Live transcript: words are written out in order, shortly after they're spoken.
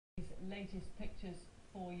latest pictures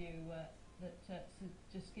for you that to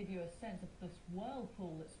just give you a sense of this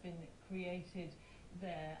whirlpool that's been created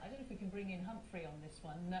there. I don't know if we can bring in Humphrey on this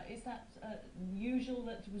one. Is that usual?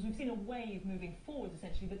 That because we've seen a wave moving forward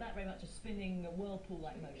essentially, but that very much a spinning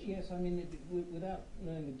whirlpool-like motion. Yes, I mean, without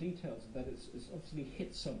knowing the details of that, it's obviously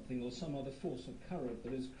hit something or some other force of current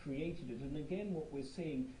that has created it. And again, what we're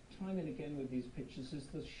seeing time and again with these pictures is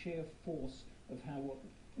the sheer force of how what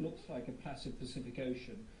looks like a placid Pacific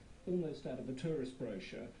Ocean, almost out of a tourist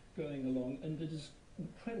brochure, going along, and it is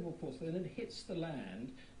incredible force. Then it hits the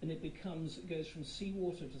land, and it goes from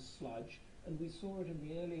seawater to sludge. And we saw it in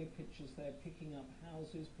the earlier pictures there, picking up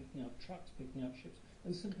houses, picking up trucks, picking up ships,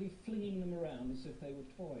 and simply flinging them around as if they were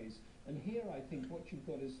toys. And here, I think what you've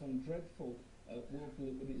got is some dreadful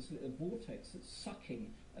whirlpool. It's a vortex that's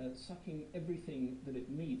sucking everything that it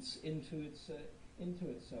meets into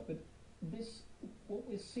itself. But what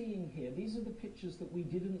we're seeing here, these are the pictures that we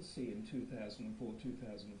didn't see in 2004,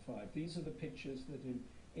 2005. These are the pictures that in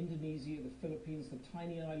Indonesia, the Philippines, the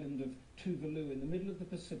tiny island of Tuvalu in the middle of the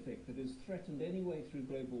Pacific that is threatened anyway through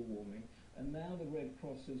global warming. And now the Red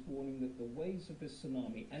Cross is warning that the waves of this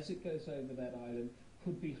tsunami, as it goes over that island,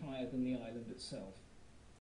 could be higher than the island itself.